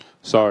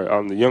Sorry,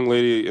 the young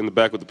lady in the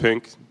back with the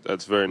pink.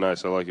 That's very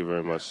nice. I like it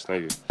very much.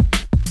 Thank you.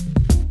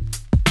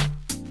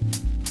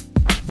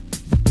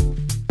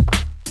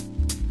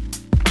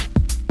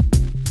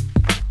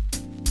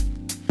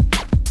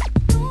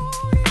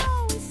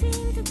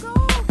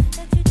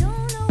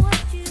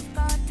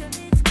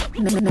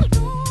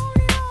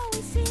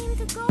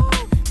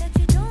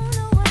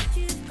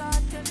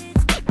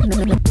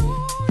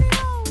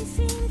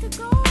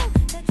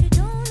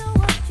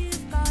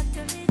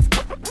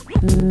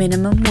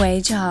 Minimum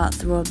wage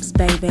heartthrobs,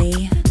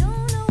 baby.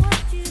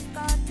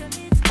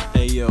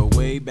 Hey yo,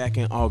 way back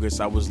in August,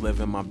 I was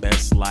living my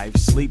best life.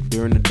 Sleep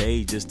during the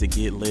day just to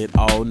get lit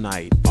all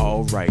night.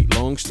 Alright,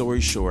 long story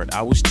short,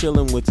 I was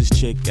chilling with this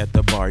chick at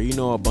the bar. You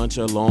know, a bunch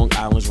of Long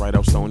Islands right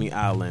off Stony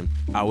Island.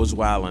 I was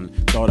wildin',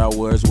 thought I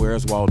was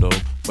Where's Waldo,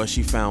 but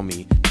she found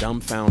me,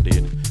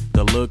 dumbfounded.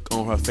 The look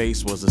on her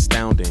face was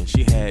astounding.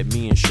 She had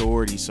me and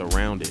Shorty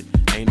surrounded.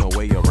 Ain't no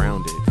way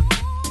around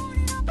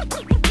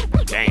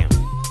it. Damn.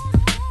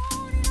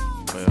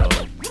 Well,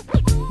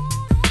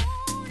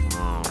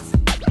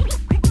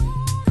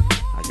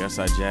 I guess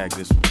I jagged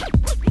this one.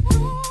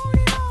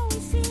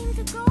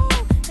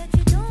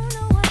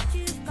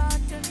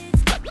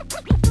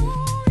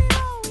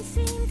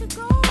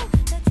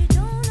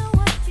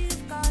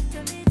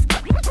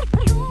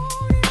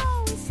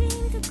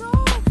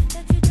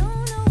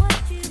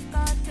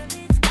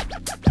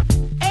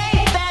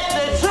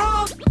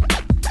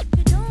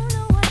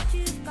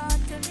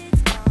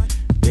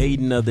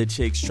 Dating other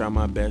chicks, try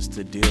my best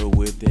to deal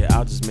with it.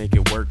 I'll just make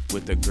it work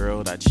with the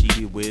girl that I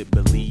cheated with.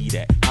 Believe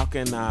that. How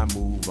can I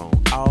move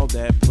on? All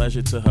that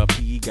pleasure to her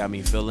pee got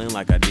me feeling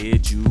like I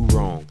did you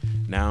wrong.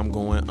 Now I'm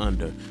going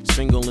under.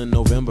 Single in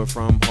November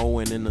from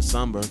hoeing in the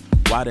summer.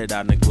 Why did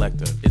I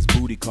neglect her? It's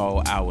booty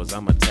call hours.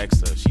 I'm a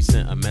texter. She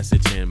sent a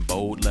message in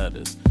bold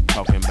letters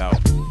talking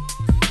about.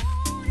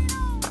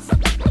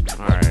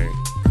 Alright.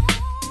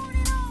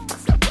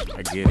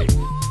 I get it.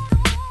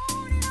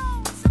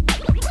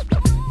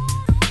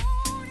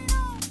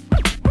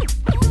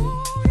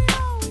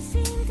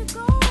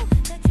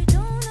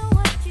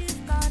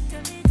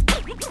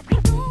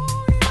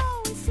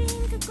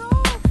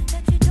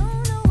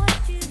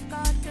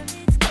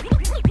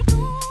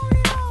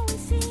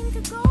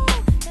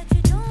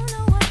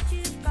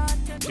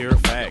 Pure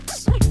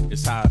facts.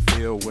 It's how I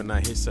feel when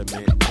I hit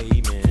submit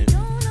payment.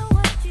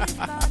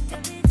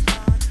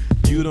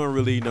 You don't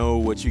really know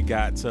what you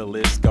got till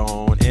it's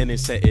gone. And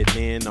it's setting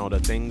in all the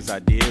things I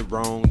did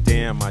wrong.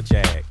 Damn, I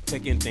jag.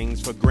 Taking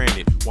things for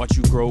granted. Watch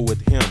you grow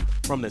with him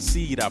from the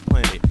seed I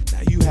planted.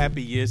 Now you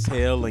happy as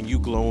hell and you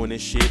glowing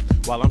as shit.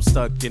 While I'm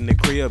stuck in the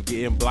crib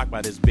getting blocked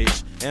by this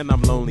bitch. And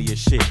I'm lonely as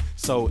shit.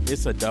 So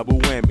it's a double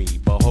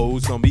whammy. But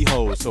hoes gon' be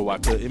hoes, so I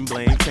couldn't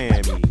blame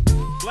Tammy.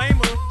 Blame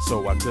her.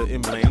 So I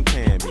couldn't blame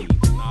Tammy.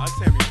 Nah, it's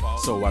Tammy's fault.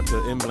 So I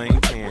couldn't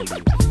blame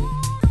Tammy.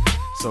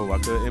 So I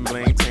couldn't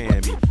blame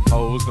Tammy.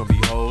 Hoes gon' be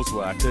hoes,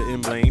 so I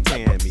couldn't blame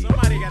Tammy.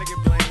 Somebody gotta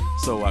get blamed.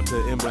 So I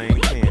couldn't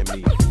blame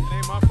Tammy. It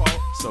ain't my fault.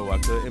 So I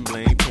couldn't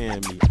blame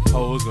Tammy.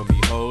 Hoes gon'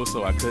 be hoes,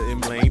 so I couldn't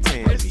blame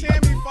Tammy. It's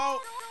Tammy's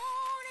fault.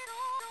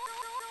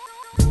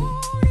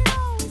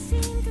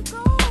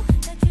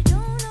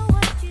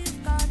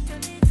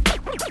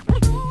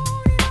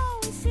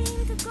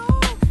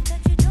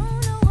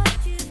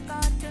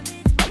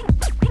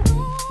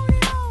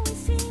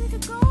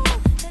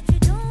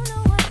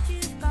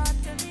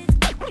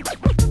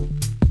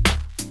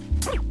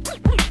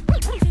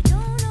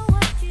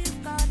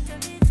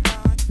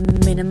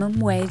 Minimum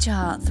wage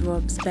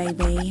heartthrobs,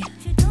 baby.